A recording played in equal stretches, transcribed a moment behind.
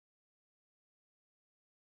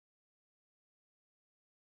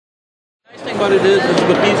what it is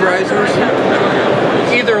with these risers,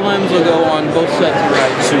 either lens will go on both sets of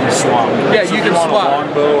risers. So you swap. Yeah, so you can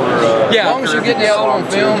swap. As long as you get the all on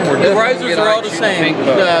film, the risers are all the same.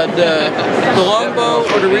 The longbow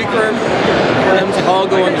or the recurve limbs all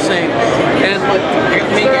go on the same. And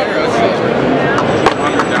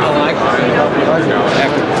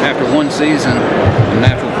after one season,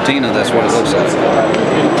 natural patina, that's what it looks like.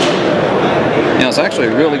 You know, it's actually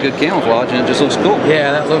a really good camouflage, and it just looks cool.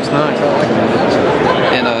 Yeah, that looks nice. I like that.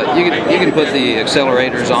 And you can put the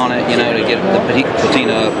accelerators on it, you know, to get the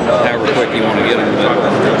patina up however quick you want to get them. But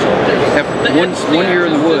after one year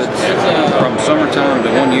in the woods, from summertime to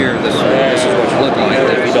 1 year, this is what you look like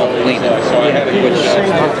if you don't clean it,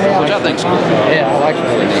 which I think is cool. Yeah, I like it.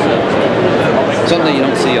 Something you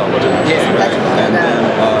don't see all the time. Yeah. And then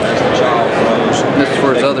as the child grows, this is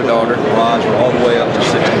for his other daughter. All the way up to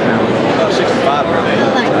 60 pounds, 65 pounds.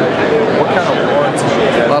 What kind of warranty?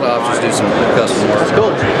 A lot of officers do some custom work. That's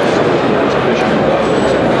cool.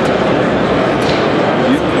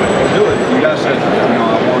 You do it. You guys said, you know,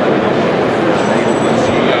 I want it.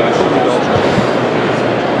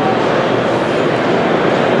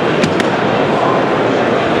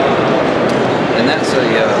 And that's a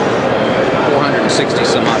 460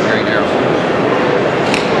 some odd grain arrow.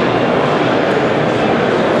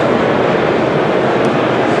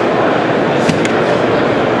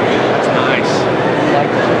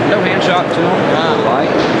 No hand shot to them.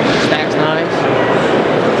 Light. Stack's nice.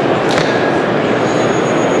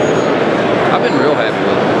 I've been real happy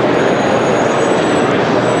with it.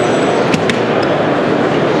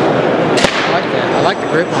 I like that. I like the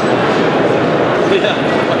grip on it. yeah.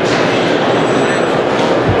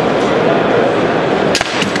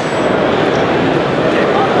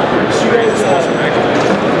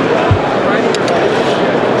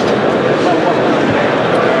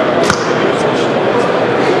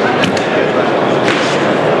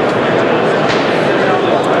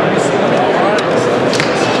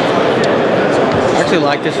 I actually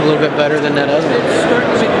like this a little bit better than that other one.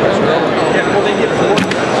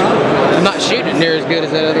 I'm not shooting it near as good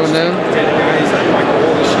as that other one though.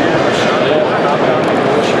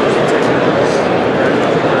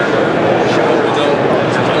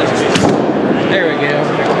 There we go.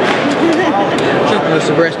 There's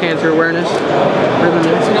some breast cancer awareness ribbon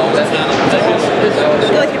there.